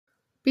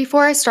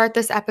Before I start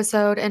this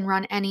episode and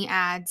run any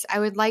ads, I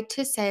would like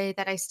to say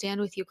that I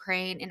stand with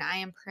Ukraine and I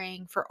am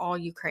praying for all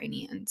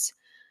Ukrainians.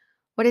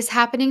 What is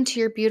happening to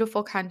your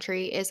beautiful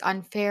country is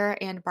unfair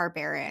and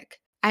barbaric.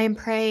 I am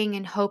praying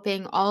and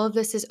hoping all of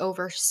this is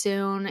over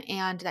soon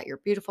and that your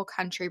beautiful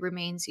country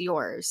remains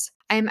yours.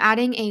 I am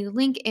adding a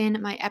link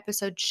in my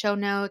episode show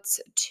notes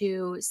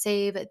to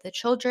Save the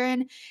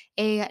Children,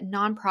 a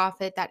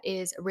nonprofit that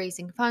is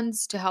raising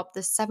funds to help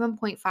the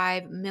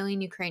 7.5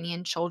 million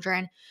Ukrainian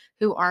children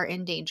who are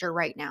in danger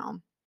right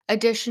now.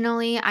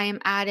 Additionally, I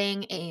am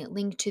adding a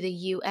link to the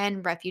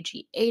UN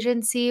Refugee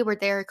Agency where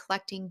they are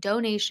collecting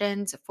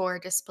donations for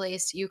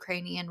displaced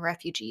Ukrainian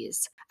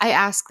refugees. I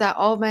ask that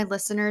all of my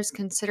listeners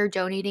consider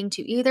donating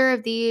to either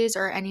of these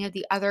or any of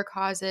the other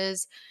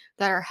causes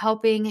that are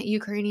helping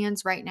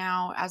Ukrainians right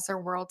now as their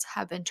worlds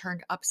have been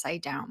turned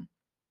upside down.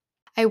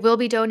 I will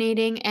be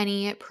donating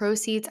any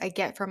proceeds I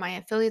get from my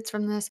affiliates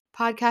from this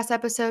podcast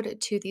episode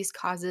to these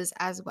causes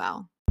as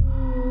well.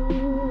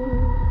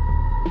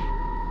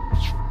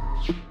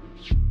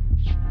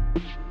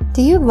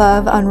 Do you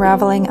love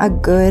unraveling a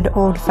good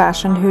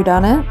old-fashioned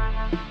whodunit?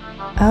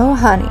 Oh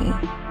honey,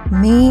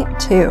 me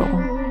too.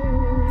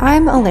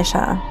 I'm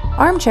Alicia,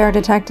 armchair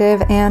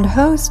detective and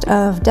host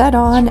of Dead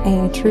On,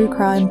 a true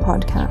crime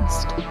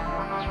podcast.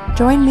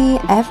 Join me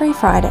every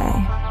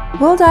Friday.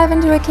 We'll dive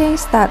into a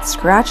case that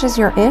scratches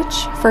your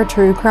itch for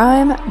true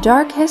crime,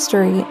 dark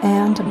history,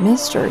 and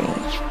mystery.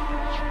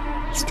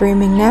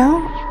 Streaming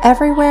now,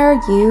 everywhere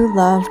you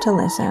love to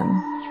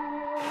listen.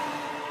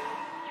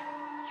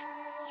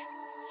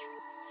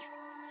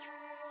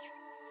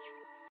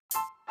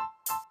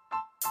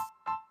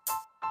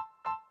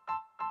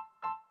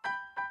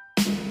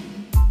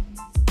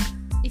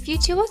 If you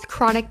deal with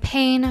chronic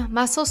pain,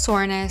 muscle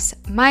soreness,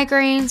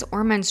 migraines,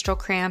 or menstrual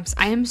cramps,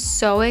 I am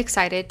so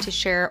excited to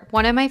share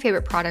one of my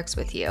favorite products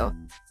with you.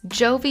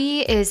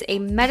 Jovi is a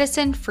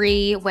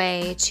medicine-free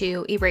way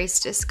to erase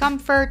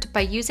discomfort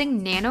by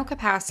using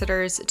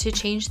nanocapacitors to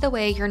change the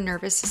way your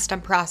nervous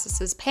system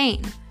processes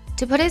pain.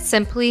 To put it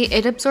simply,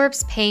 it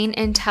absorbs pain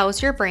and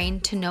tells your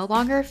brain to no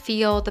longer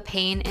feel the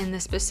pain in the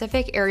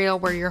specific area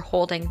where you're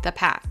holding the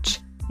patch.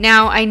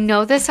 Now, I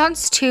know this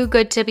sounds too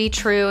good to be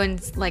true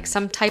and like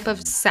some type of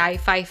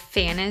sci-fi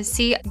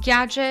fantasy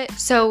gadget.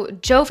 So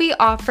Jovi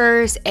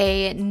offers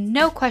a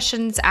no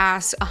questions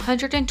asked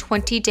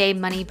 120-day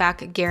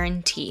money-back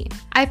guarantee.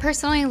 I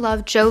personally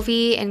love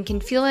Jovi and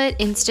can feel it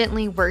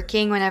instantly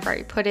working whenever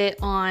I put it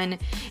on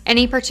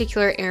any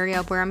particular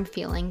area where I'm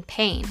feeling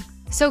pain.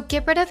 So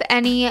get rid of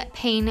any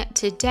pain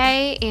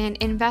today and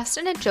invest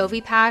in a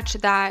Jovi patch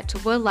that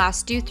will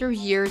last you through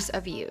years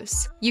of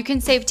use. You can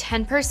save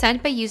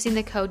 10% by using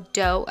the code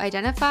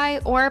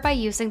DOUGHIdentify or by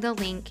using the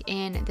link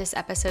in this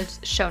episode's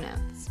show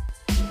notes.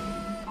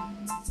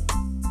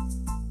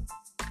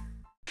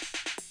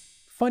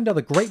 Find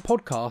other great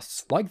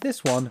podcasts like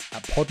this one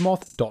at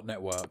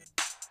podmoth.network.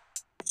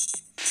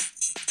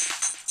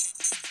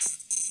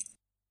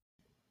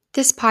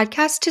 This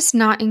podcast does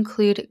not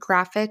include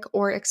graphic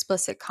or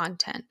explicit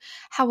content.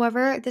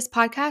 However, this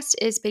podcast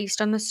is based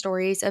on the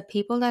stories of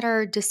people that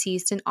are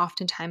deceased and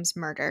oftentimes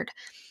murdered.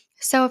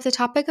 So if the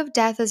topic of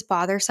death is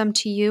bothersome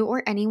to you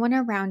or anyone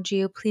around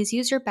you, please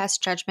use your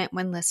best judgment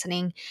when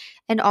listening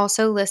and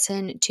also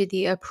listen to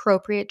the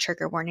appropriate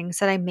trigger warnings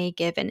that I may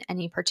give in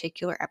any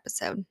particular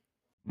episode.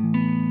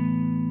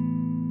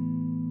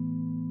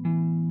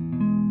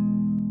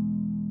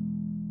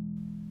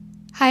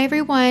 Hi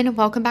everyone,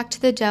 welcome back to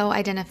the Doe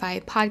Identify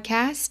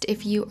podcast.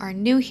 If you are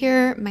new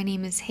here, my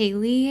name is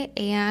Haley,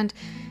 and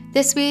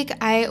this week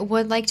I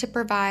would like to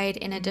provide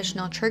an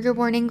additional trigger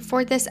warning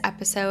for this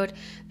episode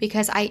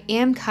because I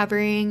am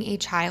covering a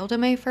child in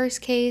my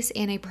first case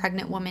and a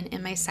pregnant woman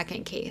in my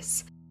second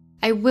case.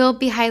 I will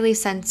be highly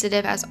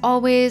sensitive as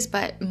always,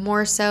 but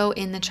more so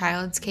in the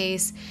child's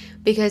case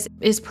because it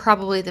is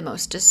probably the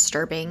most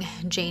disturbing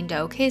Jane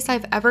Doe case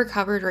I've ever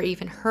covered or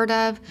even heard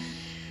of.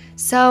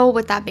 So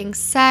with that being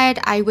said,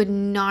 I would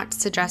not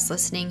suggest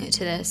listening to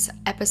this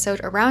episode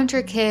around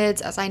your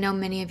kids, as I know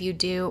many of you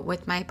do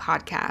with my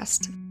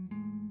podcast.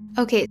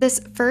 Okay,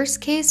 this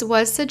first case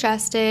was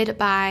suggested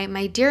by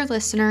my dear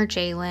listener,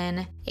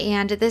 Jalen,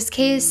 and this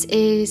case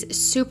is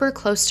super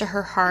close to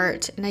her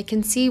heart, and I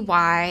can see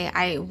why.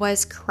 I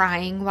was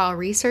crying while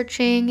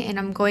researching, and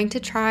I'm going to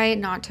try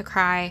not to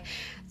cry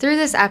through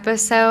this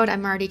episode.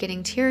 I'm already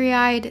getting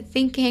teary-eyed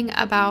thinking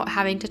about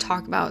having to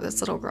talk about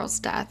this little girl's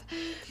death.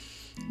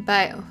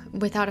 But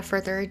without a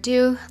further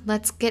ado,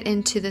 let's get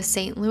into the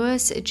St.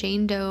 Louis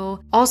Jane Doe,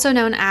 also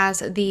known as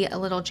the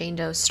Little Jane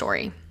Doe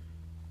story.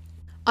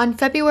 On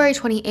February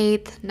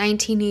 28,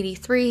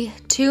 1983,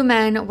 two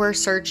men were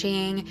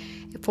searching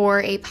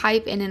for a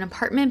pipe in an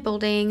apartment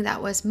building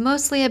that was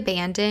mostly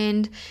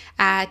abandoned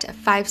at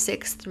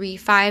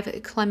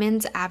 5635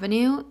 Clemens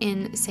Avenue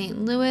in St.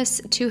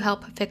 Louis to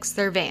help fix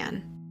their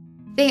van.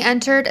 They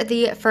entered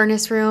the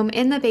furnace room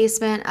in the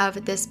basement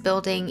of this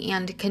building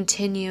and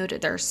continued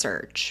their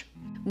search.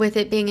 With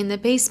it being in the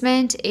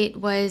basement, it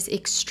was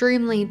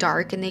extremely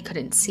dark and they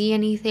couldn't see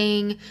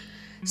anything.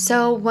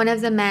 So one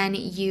of the men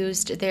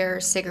used their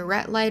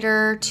cigarette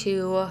lighter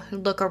to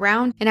look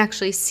around and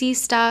actually see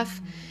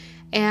stuff,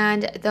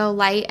 and the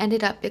light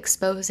ended up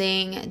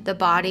exposing the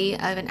body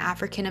of an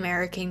African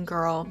American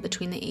girl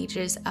between the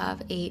ages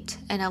of 8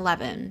 and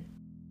 11.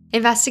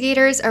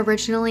 Investigators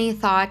originally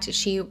thought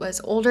she was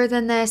older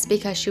than this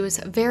because she was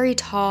very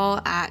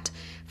tall at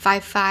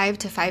 5'5"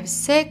 to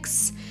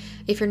 5'6".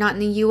 If you're not in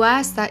the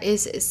US, that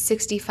is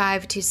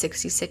 65 to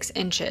 66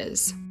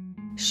 inches.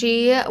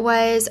 She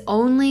was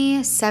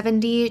only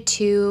 70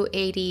 to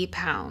 80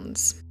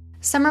 pounds.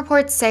 Some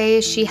reports say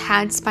she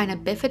had spina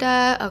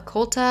bifida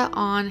occulta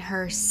on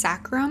her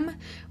sacrum,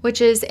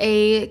 which is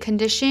a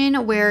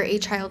condition where a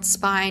child's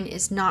spine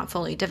is not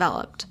fully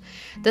developed.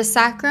 The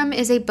sacrum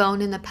is a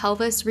bone in the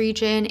pelvis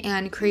region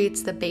and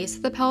creates the base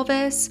of the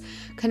pelvis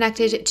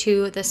connected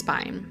to the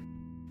spine.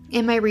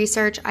 In my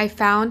research, I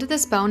found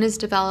this bone is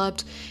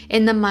developed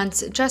in the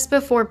months just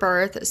before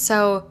birth,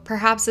 so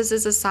perhaps this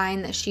is a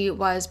sign that she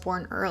was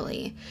born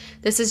early.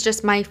 This is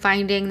just my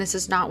finding. This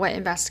is not what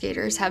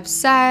investigators have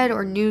said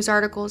or news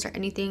articles or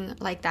anything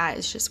like that.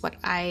 It's just what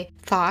I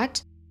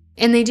thought.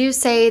 And they do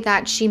say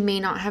that she may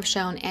not have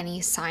shown any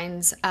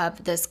signs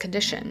of this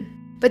condition.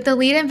 But the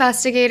lead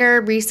investigator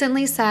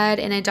recently said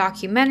in a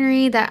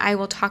documentary that I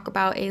will talk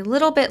about a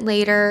little bit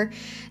later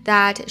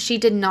that she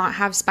did not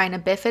have spina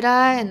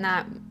bifida and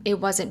that it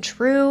wasn't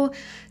true.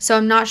 So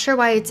I'm not sure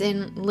why it's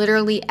in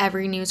literally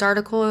every news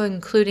article,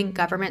 including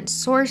government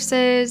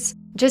sources.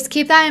 Just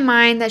keep that in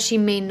mind that she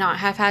may not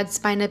have had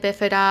spina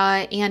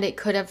bifida and it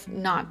could have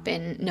not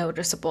been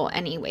noticeable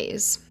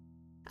anyways.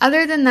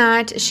 Other than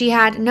that, she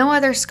had no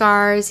other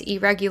scars,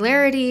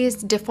 irregularities,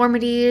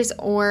 deformities,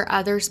 or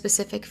other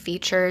specific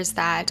features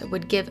that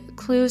would give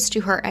clues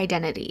to her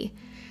identity.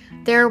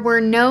 There were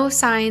no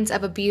signs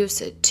of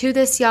abuse to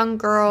this young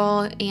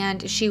girl,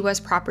 and she was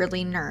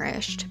properly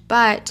nourished,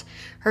 but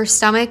her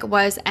stomach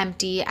was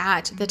empty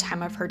at the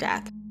time of her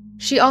death.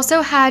 She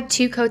also had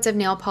 2 coats of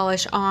nail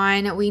polish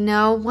on. We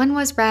know one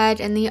was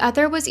red and the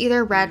other was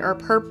either red or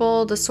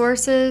purple. The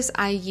sources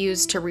I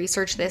used to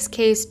research this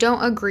case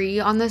don't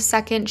agree on the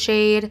second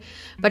shade,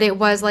 but it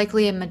was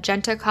likely a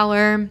magenta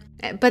color.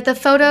 But the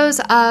photos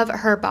of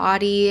her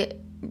body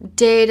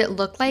did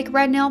look like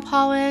red nail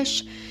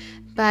polish,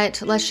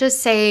 but let's just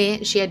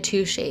say she had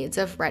 2 shades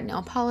of red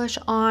nail polish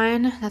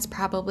on. That's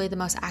probably the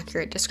most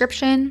accurate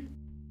description.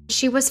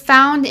 She was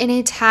found in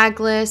a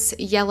tagless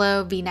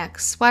yellow V-neck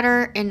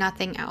sweater and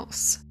nothing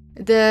else.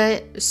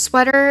 The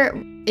sweater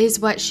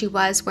is what she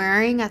was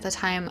wearing at the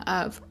time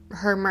of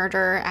her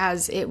murder,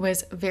 as it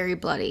was very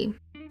bloody.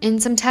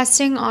 And some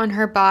testing on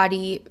her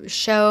body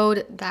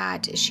showed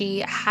that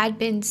she had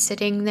been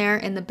sitting there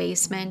in the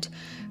basement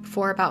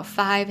for about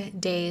 5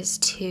 days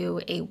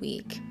to a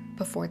week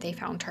before they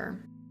found her.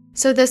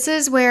 So this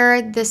is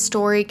where this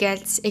story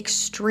gets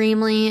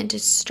extremely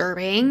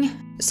disturbing.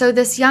 So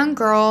this young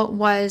girl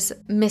was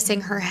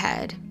missing her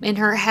head, and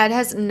her head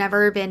has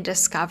never been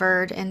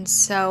discovered. And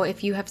so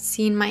if you have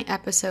seen my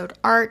episode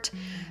art,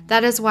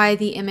 that is why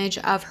the image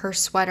of her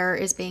sweater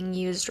is being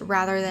used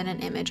rather than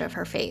an image of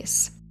her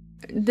face.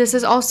 This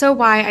is also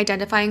why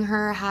identifying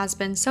her has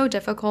been so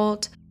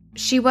difficult.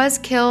 She was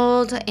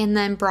killed and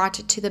then brought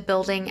to the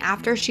building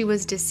after she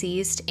was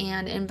deceased,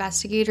 and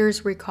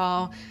investigators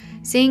recall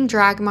seeing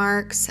drag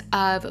marks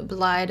of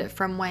blood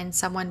from when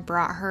someone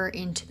brought her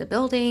into the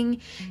building.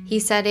 He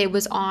said it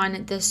was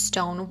on the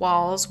stone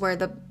walls where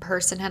the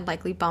person had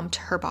likely bumped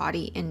her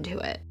body into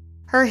it.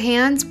 Her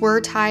hands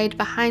were tied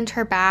behind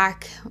her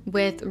back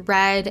with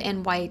red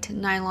and white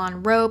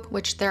nylon rope,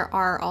 which there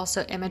are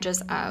also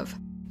images of.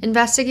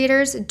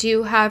 Investigators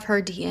do have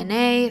her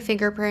DNA,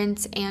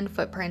 fingerprints, and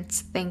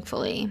footprints,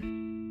 thankfully.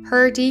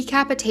 Her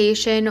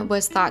decapitation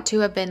was thought to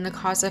have been the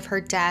cause of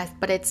her death,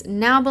 but it's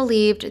now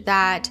believed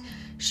that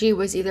she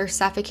was either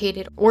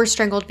suffocated or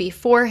strangled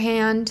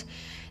beforehand.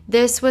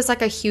 This was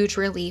like a huge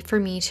relief for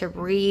me to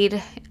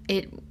read.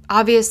 It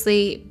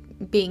obviously,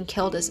 being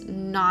killed is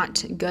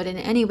not good in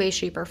any way,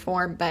 shape, or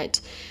form,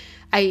 but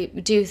I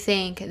do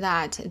think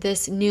that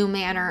this new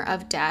manner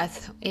of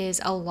death is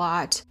a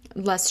lot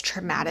less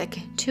traumatic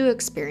to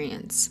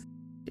experience.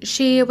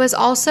 She was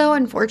also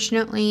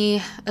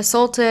unfortunately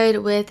assaulted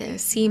with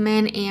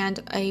semen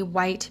and a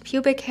white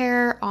pubic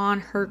hair on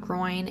her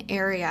groin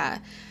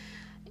area.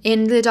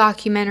 In the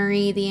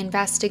documentary, the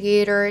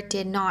investigator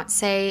did not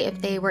say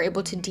if they were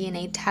able to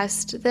DNA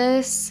test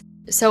this,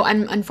 so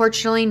I'm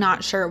unfortunately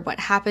not sure what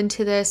happened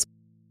to this.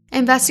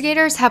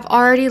 Investigators have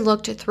already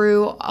looked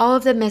through all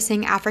of the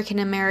missing African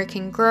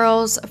American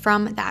girls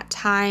from that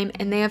time,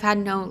 and they have had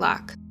no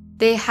luck.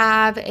 They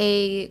have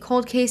a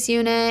cold case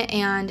unit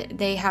and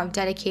they have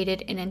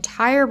dedicated an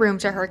entire room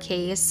to her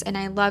case, and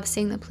I love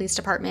seeing the police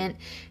department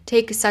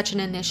take such an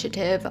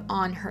initiative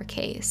on her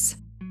case.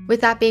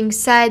 With that being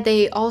said,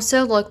 they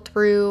also looked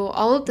through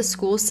all of the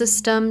school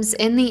systems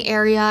in the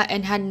area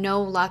and had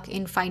no luck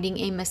in finding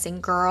a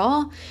missing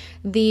girl.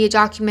 The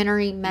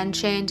documentary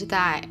mentioned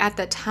that at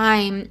the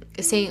time,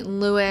 St.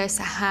 Louis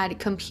had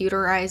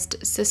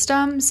computerized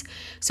systems,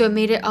 so it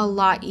made it a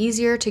lot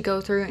easier to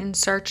go through and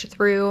search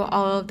through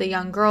all of the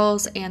young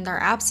girls and their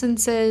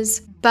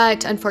absences.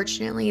 But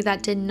unfortunately,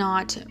 that did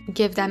not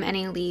give them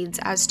any leads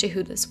as to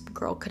who this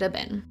girl could have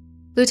been.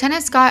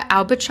 Lieutenant Scott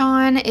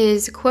Aubuchon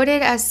is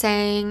quoted as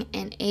saying,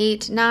 "An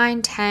 8,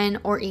 9, 10,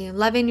 or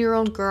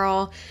 11-year-old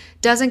girl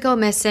doesn't go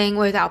missing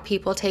without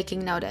people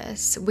taking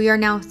notice. We are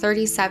now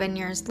 37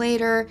 years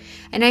later,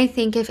 and I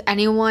think if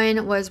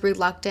anyone was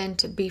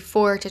reluctant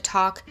before to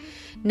talk,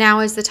 now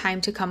is the time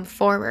to come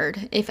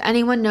forward. If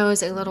anyone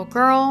knows a little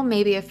girl,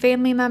 maybe a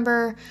family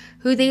member,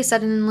 who they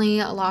suddenly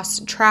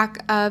lost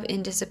track of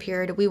and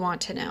disappeared, we want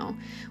to know.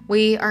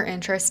 We are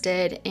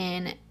interested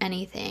in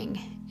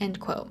anything," end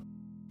quote.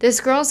 This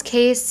girl's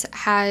case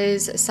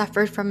has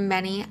suffered from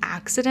many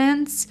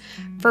accidents.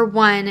 For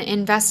one,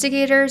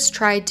 investigators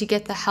tried to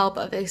get the help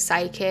of a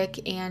psychic,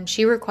 and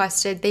she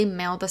requested they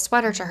mail the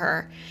sweater to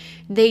her.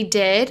 They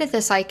did.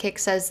 The psychic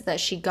says that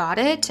she got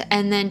it,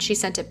 and then she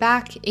sent it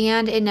back,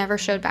 and it never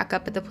showed back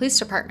up at the police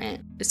department.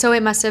 So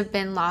it must have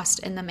been lost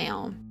in the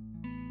mail.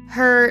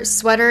 Her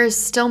sweater is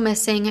still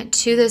missing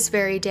to this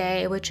very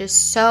day, which is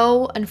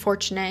so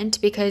unfortunate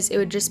because it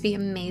would just be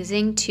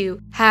amazing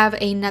to have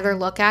another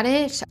look at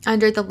it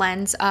under the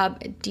lens of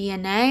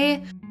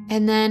DNA.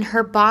 And then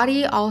her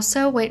body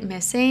also went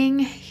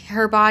missing.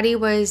 Her body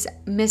was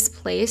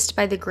misplaced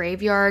by the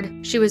graveyard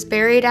she was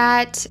buried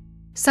at.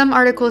 Some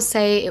articles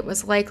say it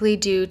was likely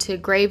due to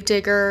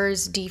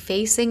gravediggers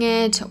defacing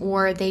it,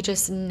 or they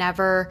just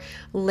never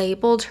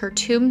labeled her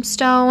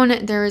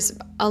tombstone. There's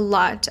a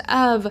lot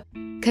of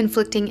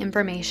conflicting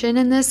information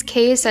in this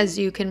case, as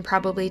you can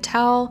probably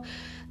tell.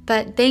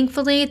 But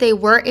thankfully, they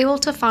were able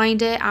to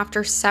find it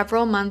after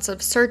several months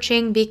of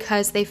searching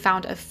because they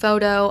found a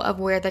photo of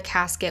where the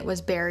casket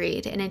was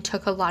buried, and it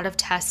took a lot of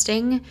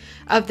testing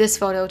of this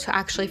photo to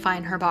actually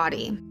find her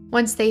body.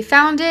 Once they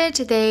found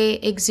it, they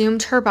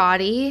exhumed her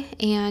body,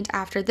 and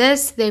after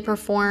this, they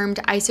performed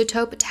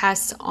isotope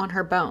tests on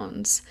her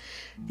bones.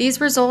 These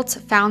results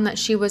found that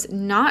she was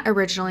not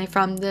originally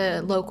from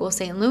the local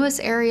St. Louis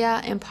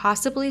area and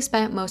possibly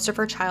spent most of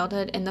her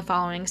childhood in the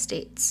following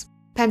states: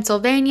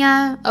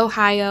 Pennsylvania,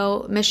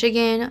 Ohio,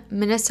 Michigan,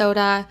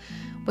 Minnesota,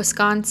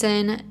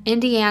 Wisconsin,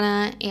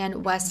 Indiana,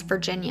 and West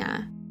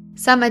Virginia.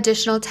 Some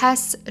additional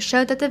tests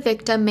showed that the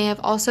victim may have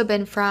also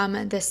been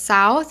from the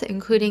South,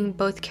 including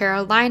both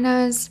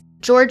Carolinas,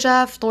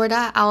 Georgia,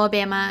 Florida,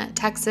 Alabama,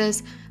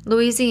 Texas,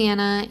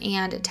 Louisiana,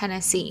 and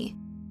Tennessee.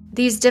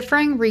 These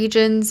differing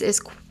regions is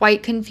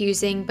quite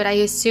confusing, but I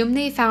assume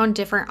they found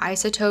different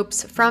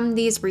isotopes from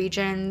these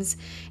regions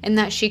and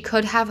that she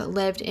could have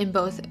lived in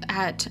both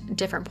at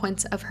different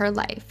points of her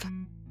life.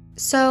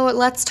 So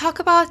let's talk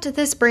about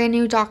this brand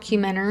new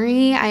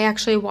documentary. I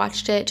actually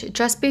watched it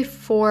just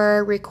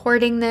before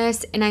recording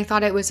this, and I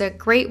thought it was a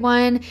great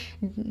one.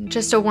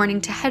 Just a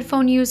warning to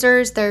headphone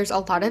users, there's a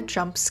lot of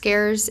jump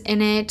scares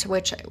in it,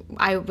 which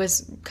I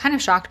was kind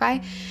of shocked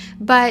by.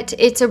 But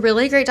it's a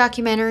really great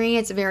documentary.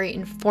 It's very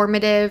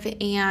informative,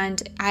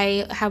 and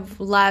I have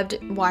loved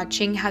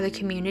watching how the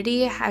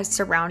community has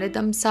surrounded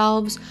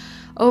themselves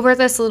over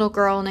this little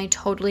girl, and I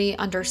totally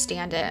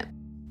understand it.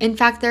 In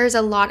fact, there's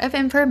a lot of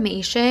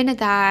information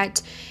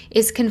that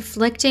is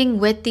conflicting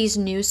with these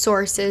news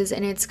sources,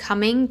 and it's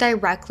coming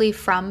directly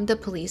from the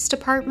police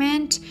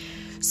department.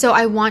 So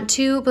I want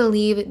to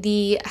believe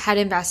the head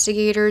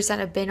investigators that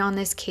have been on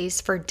this case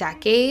for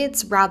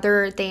decades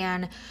rather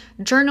than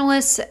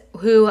journalists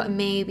who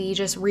may be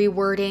just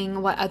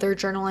rewording what other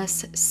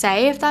journalists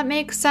say, if that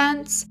makes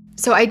sense.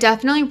 So I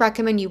definitely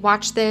recommend you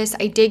watch this.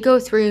 I did go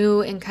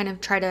through and kind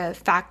of try to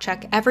fact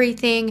check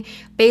everything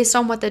based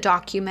on what the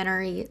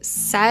documentary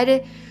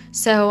said.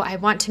 So I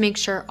want to make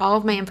sure all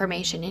of my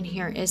information in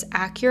here is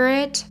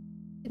accurate.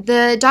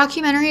 The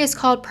documentary is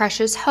called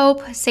Precious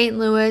Hope, St.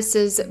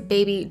 Louis's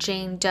Baby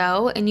Jane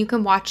Doe, and you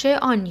can watch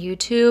it on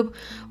YouTube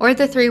or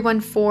the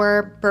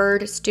 314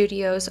 Bird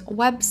Studios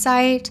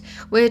website,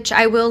 which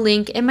I will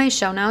link in my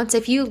show notes.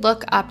 If you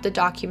look up the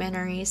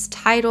documentary's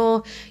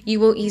title, you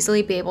will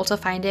easily be able to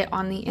find it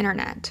on the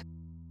internet.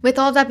 With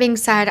all that being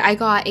said, I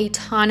got a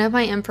ton of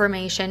my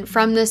information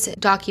from this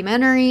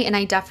documentary, and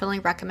I definitely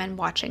recommend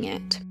watching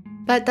it.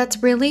 But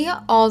that's really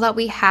all that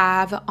we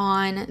have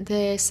on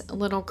this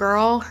little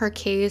girl. Her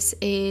case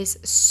is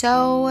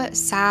so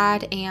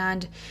sad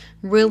and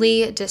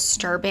really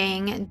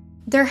disturbing.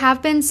 There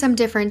have been some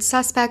different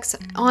suspects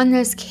on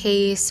this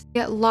case.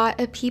 A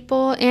lot of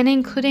people, and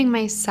including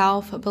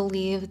myself,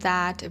 believe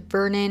that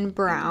Vernon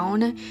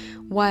Brown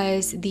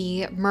was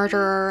the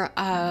murderer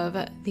of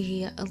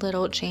the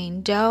little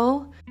Jane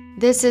Doe.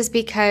 This is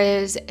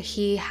because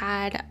he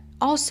had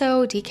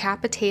also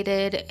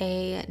decapitated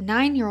a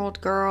 9-year-old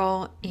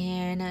girl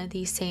in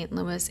the St.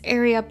 Louis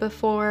area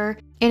before,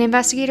 and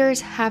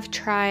investigators have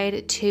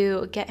tried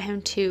to get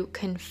him to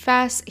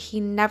confess. He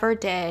never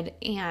did,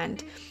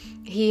 and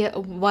He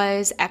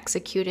was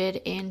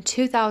executed in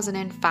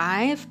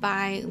 2005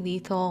 by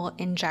lethal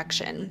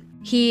injection.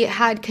 He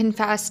had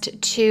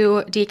confessed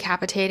to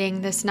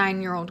decapitating this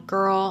 9-year-old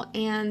girl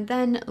and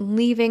then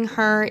leaving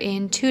her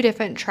in 2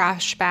 different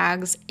trash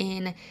bags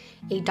in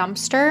a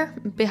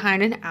dumpster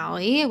behind an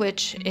alley,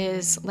 which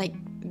is like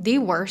the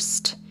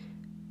worst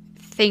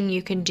thing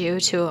you can do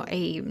to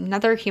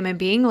another human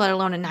being, let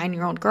alone a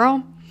 9-year-old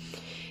girl.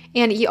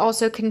 And he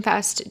also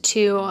confessed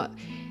to,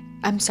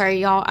 I'm sorry,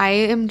 y'all, I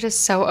am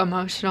just so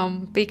emotional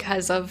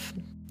because of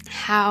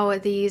how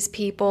these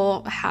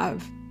people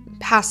have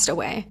passed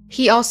away.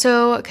 He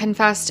also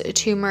confessed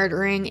to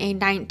murdering a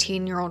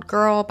 19-year-old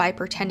girl by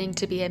pretending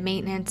to be a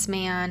maintenance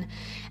man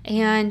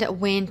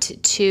and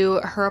went to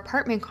her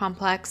apartment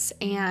complex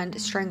and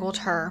strangled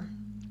her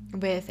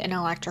with an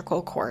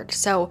electrical cord.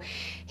 So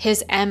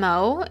his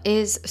MO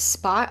is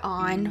spot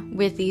on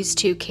with these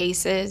 2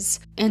 cases.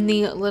 In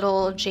the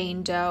little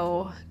Jane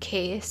Doe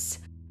case,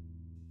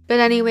 but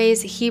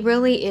anyways, he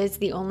really is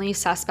the only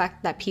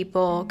suspect that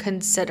people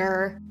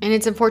consider. And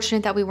it's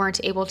unfortunate that we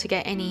weren't able to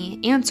get any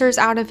answers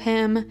out of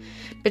him.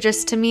 But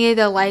just to me,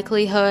 the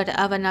likelihood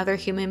of another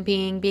human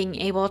being being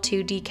able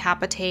to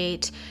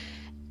decapitate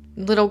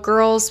little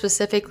girls,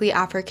 specifically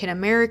African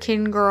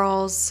American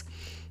girls,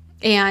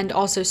 and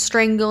also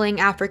strangling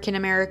African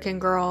American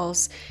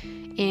girls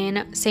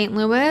in St.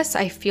 Louis,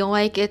 I feel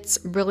like it's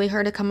really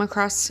hard to come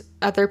across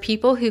other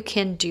people who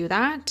can do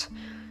that.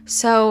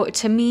 So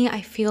to me,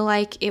 I feel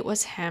like it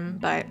was him,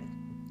 but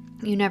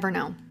you never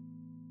know.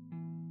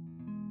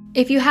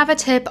 If you have a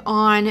tip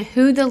on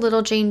who the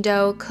little Jane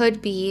Doe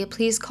could be,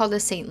 please call the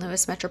St.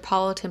 Louis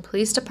Metropolitan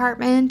Police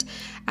Department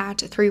at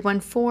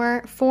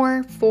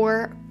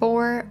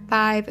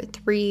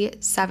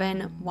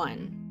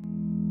 314-444-5371.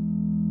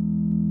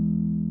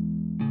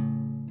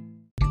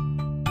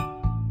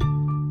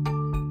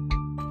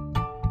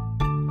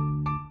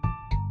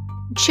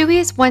 Chewy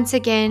is once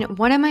again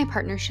one of my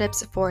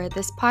partnerships for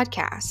this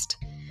podcast.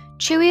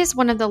 Chewy is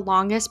one of the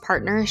longest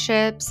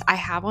partnerships I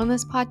have on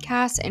this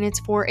podcast, and it's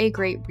for a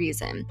great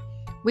reason.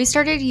 We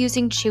started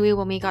using Chewy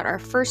when we got our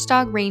first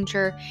dog,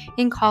 Ranger,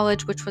 in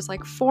college, which was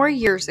like 4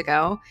 years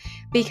ago,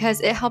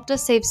 because it helped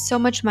us save so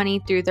much money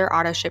through their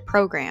AutoShip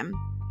program.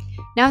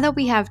 Now that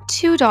we have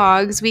 2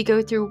 dogs, we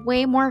go through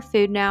way more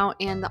food now,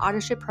 and the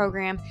AutoShip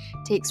program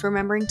takes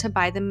remembering to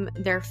buy them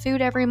their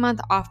food every month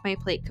off my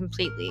plate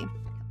completely.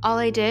 All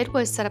I did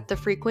was set up the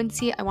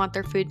frequency I want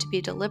their food to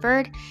be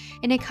delivered,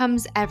 and it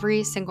comes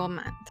every single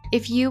month.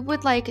 If you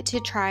would like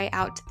to try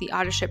out the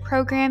AutoShip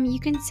program, you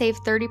can save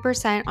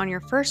 30% on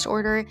your first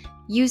order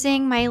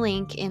using my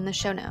link in the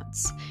show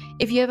notes.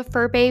 If you have a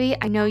fur baby,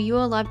 I know you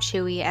will love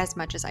Chewy as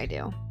much as I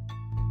do.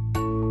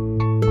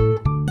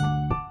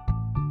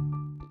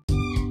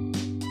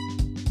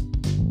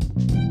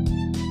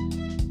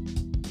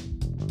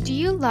 Do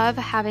you love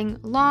having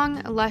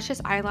long,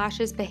 luscious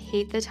eyelashes but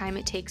hate the time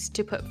it takes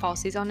to put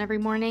falsies on every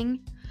morning?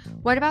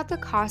 What about the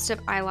cost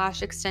of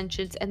eyelash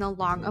extensions and the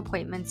long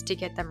appointments to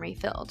get them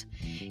refilled?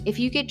 If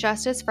you get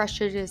just as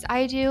frustrated as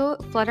I do,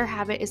 Flutter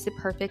Habit is the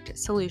perfect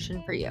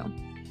solution for you.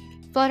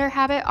 Flutter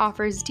Habit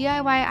offers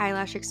DIY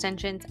eyelash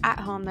extensions at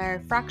home that are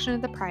a fraction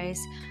of the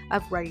price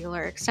of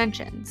regular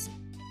extensions.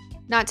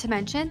 Not to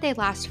mention, they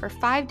last for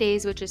 5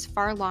 days, which is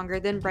far longer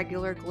than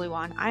regular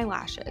glue-on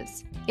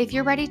eyelashes. If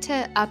you're ready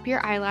to up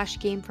your eyelash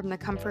game from the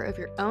comfort of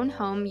your own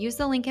home, use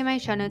the link in my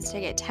show notes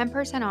to get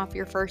 10% off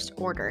your first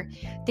order.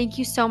 Thank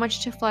you so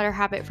much to Flutter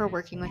Habit for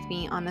working with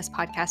me on this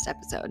podcast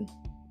episode.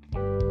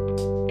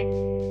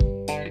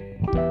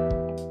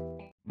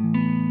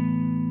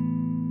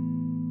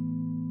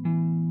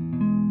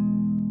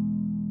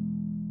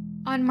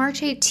 On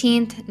March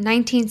 18,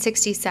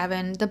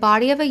 1967, the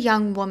body of a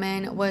young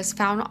woman was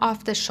found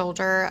off the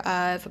shoulder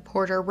of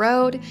Porter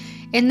Road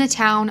in the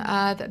town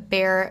of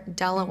Bear,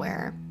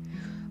 Delaware.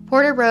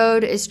 Porter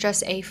Road is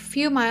just a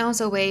few miles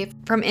away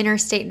from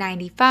Interstate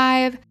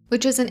 95,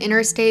 which is an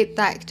interstate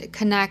that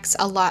connects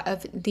a lot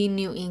of the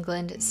New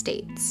England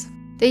states.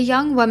 The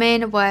young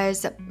woman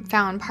was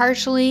found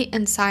partially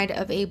inside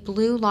of a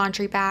blue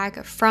laundry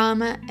bag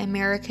from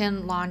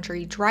American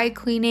Laundry Dry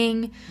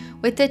Cleaning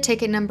with the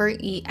ticket number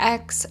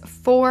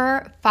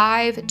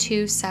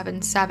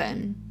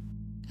EX45277.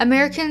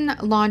 American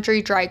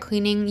Laundry Dry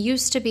Cleaning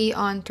used to be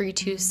on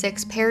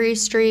 326 Perry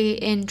Street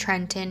in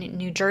Trenton,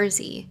 New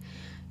Jersey.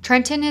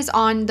 Trenton is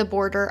on the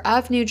border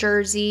of New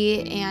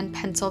Jersey and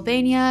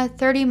Pennsylvania,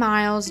 30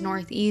 miles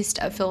northeast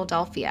of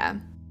Philadelphia.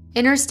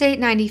 Interstate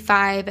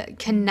 95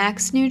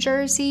 connects New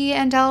Jersey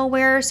and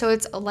Delaware, so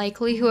it's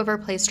likely whoever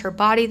placed her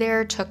body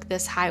there took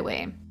this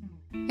highway.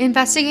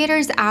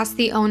 Investigators asked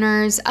the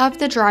owners of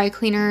the dry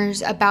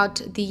cleaners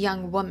about the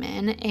young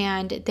woman,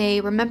 and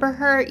they remember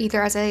her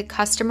either as a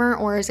customer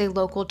or as a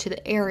local to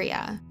the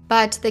area.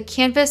 But the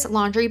canvas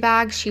laundry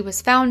bag she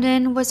was found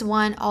in was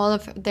one all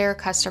of their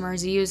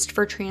customers used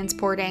for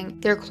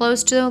transporting their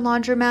clothes to the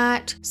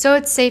laundromat, so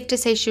it's safe to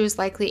say she was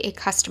likely a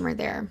customer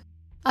there.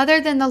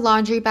 Other than the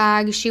laundry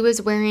bag, she was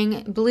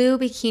wearing blue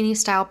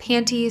bikini-style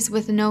panties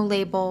with no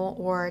label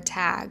or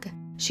tag.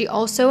 She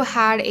also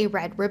had a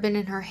red ribbon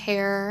in her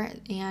hair,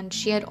 and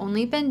she had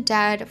only been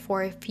dead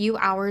for a few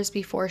hours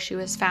before she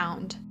was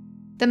found.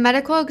 The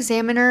medical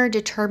examiner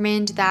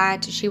determined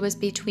that she was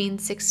between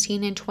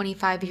 16 and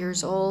 25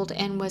 years old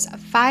and was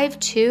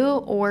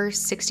 5'2" or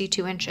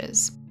 62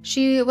 inches.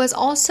 She was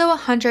also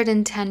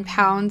 110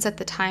 pounds at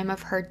the time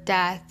of her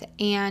death,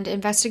 and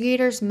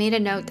investigators made a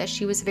note that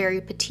she was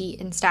very petite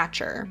in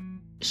stature.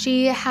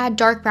 She had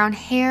dark brown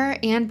hair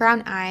and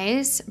brown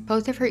eyes.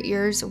 Both of her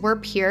ears were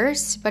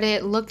pierced, but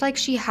it looked like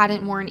she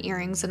hadn't worn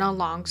earrings in a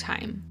long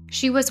time.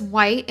 She was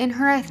white, and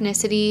her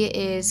ethnicity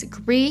is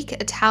Greek,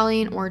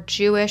 Italian, or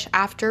Jewish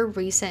after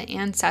recent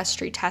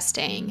ancestry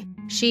testing.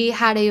 She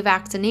had a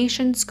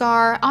vaccination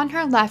scar on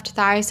her left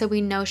thigh, so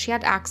we know she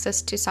had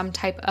access to some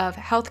type of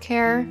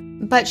healthcare,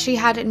 but she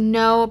had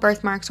no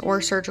birthmarks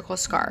or surgical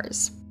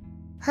scars.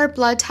 Her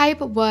blood type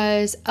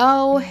was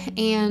O,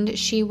 and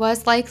she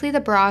was likely the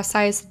bra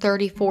size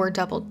 34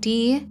 double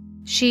D.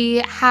 She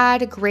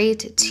had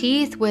great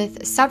teeth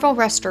with several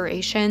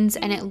restorations,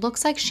 and it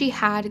looks like she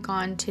had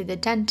gone to the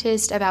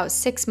dentist about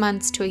 6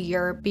 months to a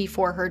year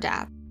before her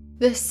death.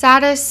 The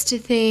saddest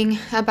thing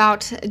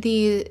about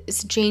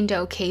these Jane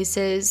Doe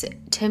cases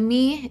to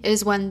me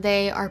is when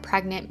they are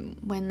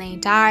pregnant when they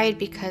died,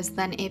 because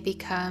then it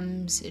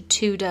becomes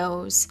two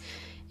does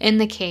in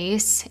the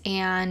case,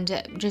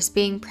 and just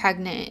being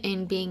pregnant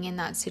and being in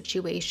that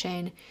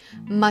situation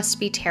must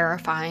be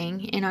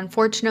terrifying. And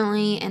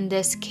unfortunately, in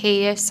this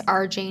case,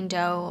 our Jane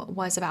Doe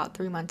was about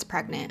 3 months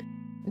pregnant.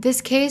 This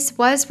case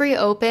was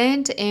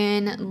reopened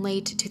in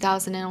late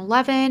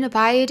 2011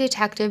 by a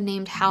detective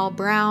named Hal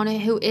Brown,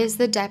 who is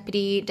the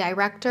deputy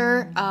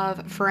director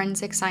of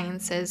Forensic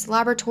Sciences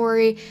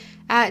Laboratory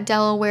at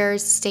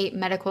Delaware's State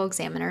Medical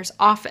Examiner's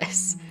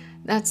Office.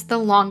 That's the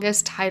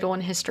longest title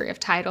in history of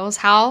titles.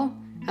 Hal,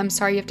 I'm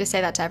sorry you have to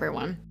say that to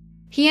everyone.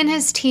 He and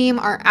his team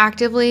are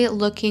actively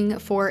looking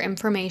for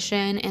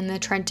information in the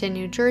Trenton,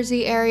 New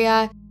Jersey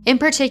area. In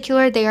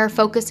particular, they are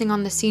focusing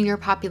on the senior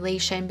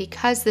population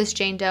because this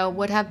Jane Doe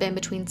would have been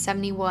between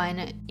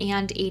 71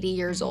 and 80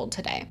 years old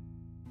today.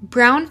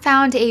 Brown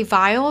found a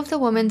vial of the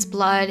woman's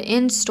blood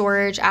in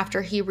storage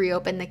after he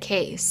reopened the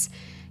case.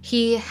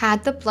 He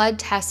had the blood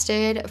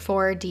tested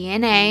for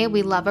DNA.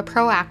 We love a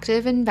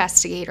proactive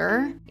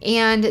investigator.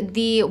 And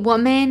the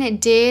woman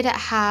did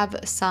have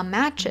some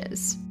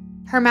matches.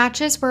 Her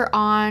matches were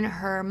on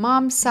her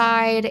mom's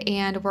side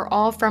and were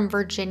all from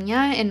Virginia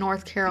and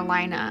North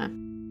Carolina.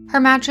 Her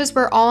matches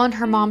were all on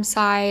her mom's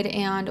side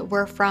and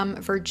were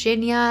from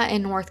Virginia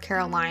and North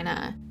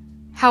Carolina.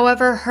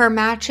 However, her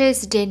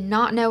matches did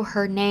not know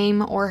her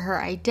name or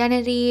her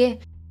identity,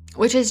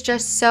 which is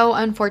just so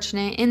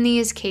unfortunate in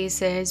these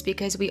cases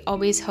because we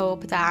always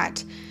hope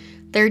that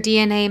their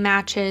DNA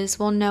matches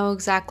will know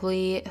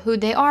exactly who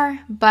they are,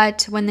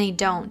 but when they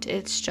don't,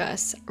 it's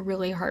just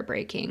really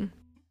heartbreaking.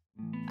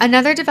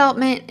 Another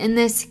development in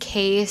this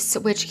case,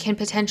 which can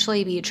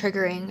potentially be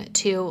triggering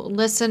to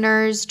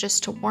listeners,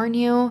 just to warn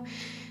you,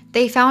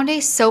 they found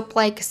a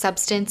soap-like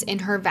substance in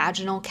her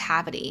vaginal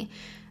cavity.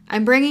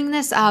 I'm bringing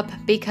this up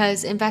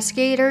because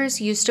investigators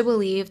used to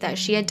believe that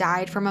she had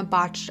died from a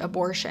botched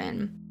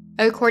abortion.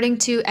 According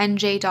to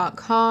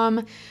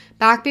NJ.com,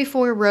 back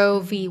before Roe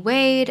v.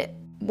 Wade,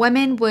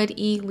 women would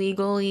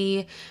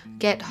illegally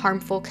get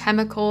harmful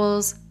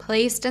chemicals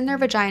placed in their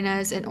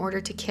vaginas in order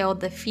to kill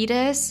the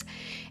fetus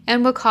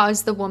and would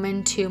cause the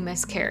woman to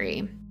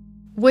miscarry,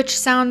 which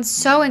sounds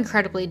so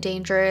incredibly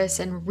dangerous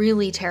and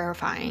really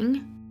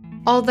terrifying.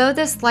 Although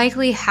this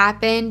likely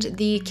happened,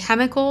 the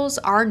chemicals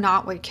are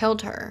not what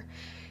killed her.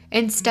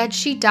 Instead,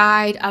 she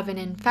died of an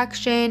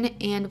infection,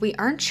 and we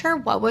aren't sure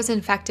what was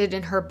infected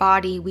in her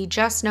body. We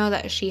just know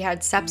that she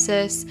had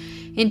sepsis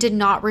and did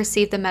not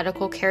receive the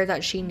medical care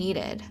that she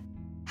needed.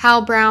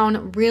 Hal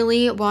Brown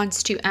really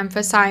wants to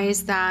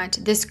emphasize that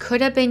this could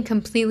have been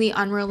completely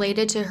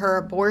unrelated to her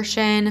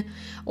abortion,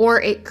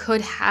 or it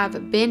could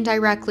have been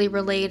directly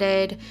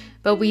related,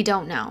 but we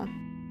don't know.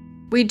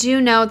 We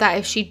do know that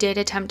if she did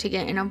attempt to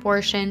get an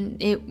abortion,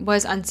 it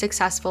was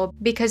unsuccessful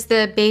because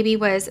the baby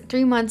was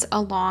 3 months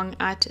along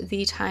at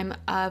the time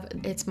of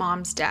its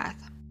mom's death.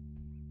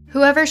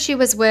 Whoever she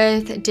was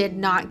with did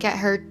not get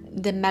her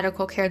the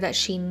medical care that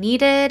she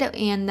needed,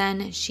 and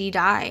then she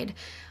died.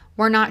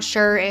 We're not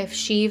sure if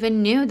she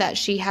even knew that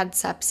she had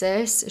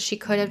sepsis. She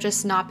could have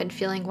just not been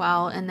feeling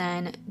well and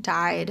then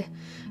died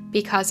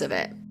because of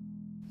it.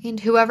 And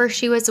whoever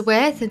she was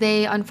with,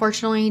 they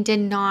unfortunately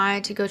did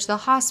not go to the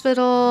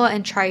hospital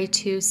and try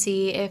to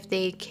see if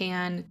they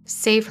can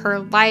save her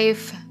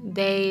life.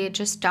 They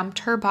just dumped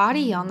her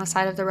body on the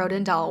side of the road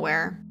in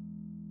Delaware.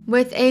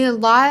 With a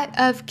lot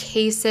of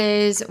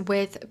cases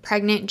with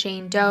pregnant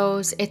Jane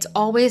Does, it's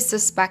always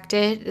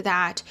suspected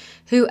that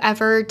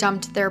whoever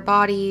dumped their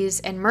bodies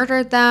and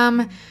murdered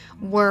them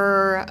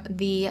were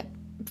the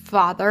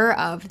father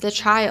of the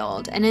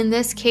child. And in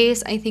this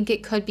case, I think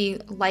it could be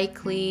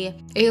likely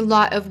a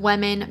lot of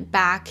women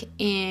back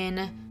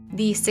in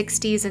the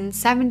 60s and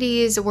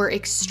 70s were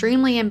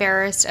extremely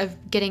embarrassed of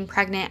getting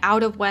pregnant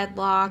out of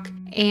wedlock,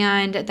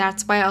 and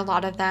that's why a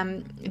lot of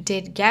them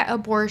did get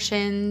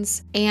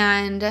abortions.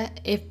 And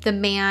if the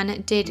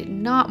man did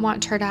not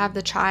want her to have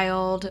the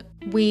child,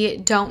 we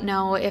don't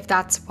know if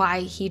that's why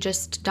he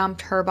just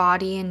dumped her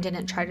body and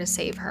didn't try to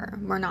save her.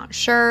 We're not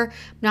sure.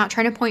 I'm not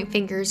trying to point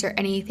fingers or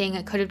anything.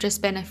 It could have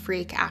just been a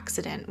freak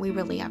accident. We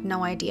really have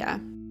no idea.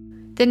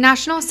 The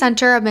National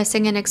Center of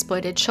Missing and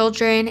Exploited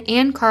Children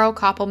and Carl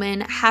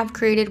Koppelman have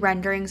created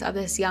renderings of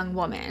this young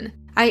woman.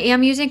 I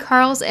am using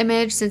Carl's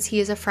image since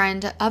he is a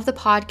friend of the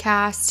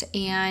podcast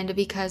and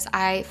because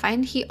I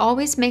find he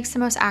always makes the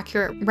most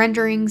accurate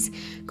renderings.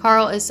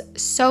 Carl is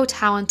so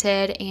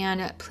talented,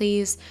 and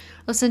please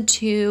listen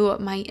to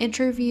my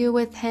interview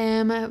with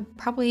him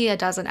probably a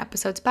dozen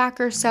episodes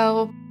back or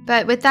so.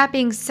 But with that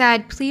being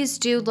said, please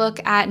do look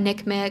at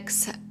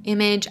NCMEC's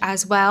image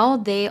as well.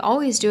 They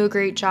always do a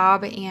great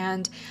job,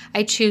 and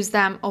I choose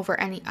them over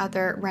any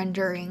other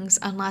renderings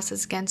unless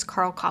it's against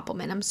Carl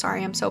Koppelman. I'm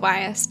sorry, I'm so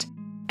biased.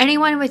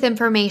 Anyone with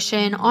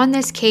information on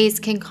this case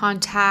can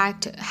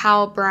contact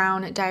Hal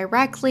Brown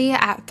directly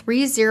at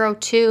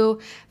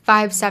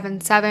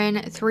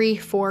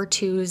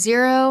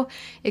 302-577-3420,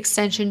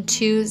 extension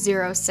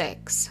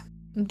 206.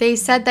 They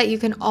said that you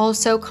can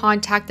also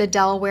contact the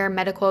Delaware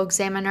Medical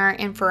Examiner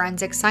and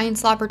Forensic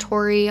Science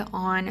Laboratory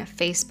on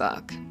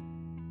Facebook.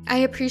 I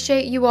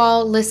appreciate you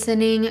all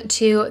listening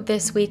to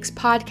this week's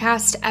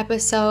podcast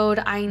episode.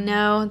 I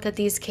know that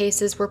these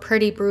cases were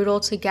pretty brutal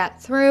to get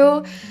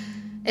through,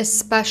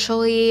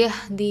 especially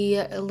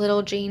the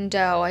little Jane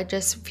Doe. I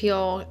just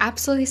feel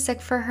absolutely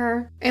sick for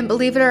her. And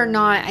believe it or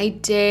not, I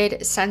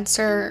did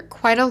censor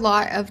quite a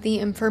lot of the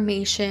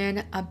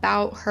information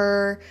about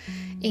her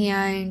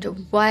and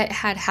what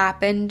had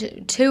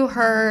happened to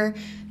her.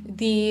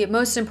 The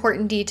most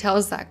important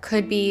details that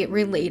could be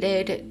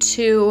related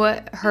to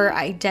her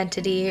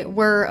identity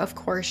were, of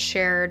course,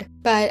 shared.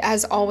 But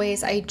as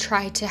always, I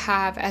try to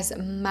have as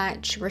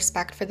much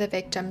respect for the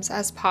victims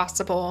as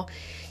possible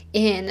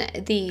in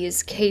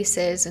these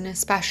cases, and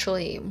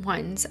especially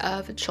ones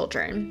of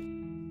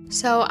children.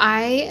 So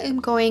I am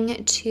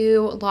going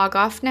to log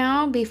off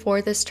now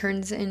before this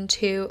turns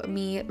into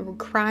me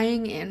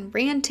crying and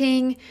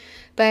ranting.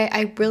 But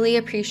I really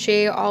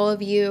appreciate all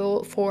of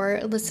you for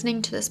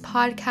listening to this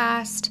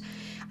podcast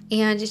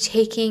and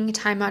taking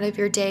time out of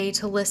your day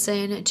to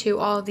listen to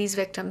all of these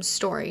victims'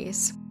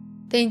 stories.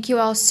 Thank you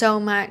all so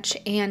much,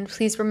 and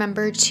please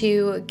remember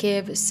to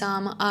give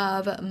some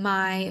of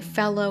my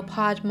fellow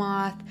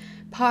Podmoth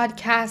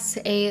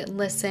podcasts a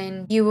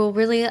listen. You will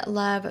really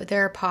love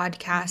their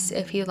podcasts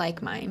if you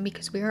like mine,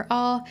 because we are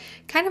all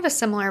kind of a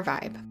similar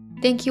vibe.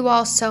 Thank you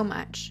all so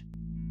much.